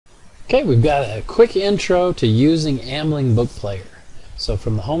Okay, we've got a quick intro to using Ambling BookPlayer. So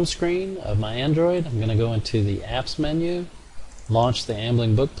from the home screen of my Android, I'm going to go into the Apps menu, launch the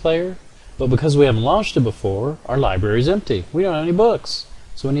Ambling BookPlayer. But because we haven't launched it before, our library is empty. We don't have any books.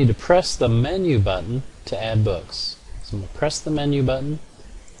 So we need to press the menu button to add books. So I'm going to press the menu button,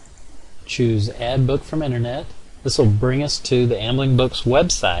 choose Add Book from Internet. This will bring us to the Ambling Books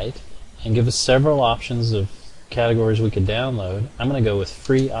website and give us several options of categories we could download. I'm going to go with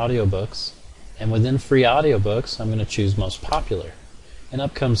free audiobooks, and within free audiobooks I'm going to choose most popular, and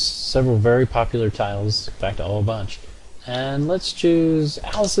up comes several very popular titles, in fact a whole bunch, and let's choose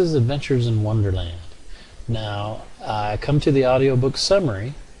Alice's Adventures in Wonderland. Now I come to the audiobook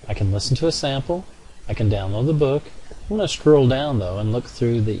summary. I can listen to a sample, I can download the book. I'm going to scroll down though and look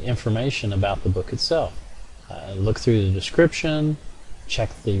through the information about the book itself. Look through the description, check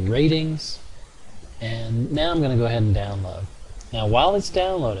the ratings, and now I'm going to go ahead and download. Now while it's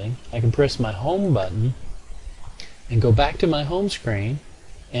downloading, I can press my home button and go back to my home screen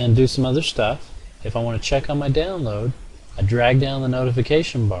and do some other stuff. If I want to check on my download, I drag down the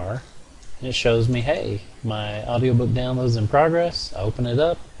notification bar and it shows me, hey, my audiobook download is in progress. I open it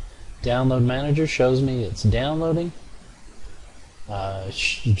up. Download Manager shows me it's downloading.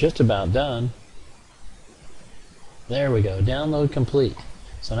 Just about done. There we go, download complete.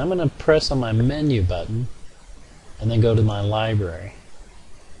 So now I'm going to press on my menu button and then go to my library.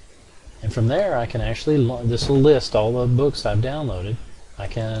 And from there I can actually, this will list all the books I've downloaded. I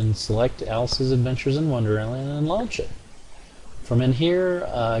can select Alice's Adventures in Wonderland and launch it. From in here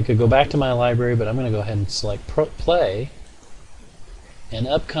I could go back to my library, but I'm going to go ahead and select play, and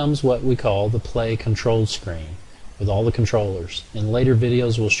up comes what we call the play control screen with all the controllers. In later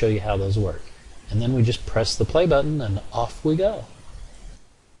videos we'll show you how those work. And then we just press the play button and off we go.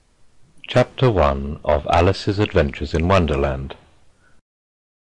 Chapter 1 of Alice's Adventures in Wonderland.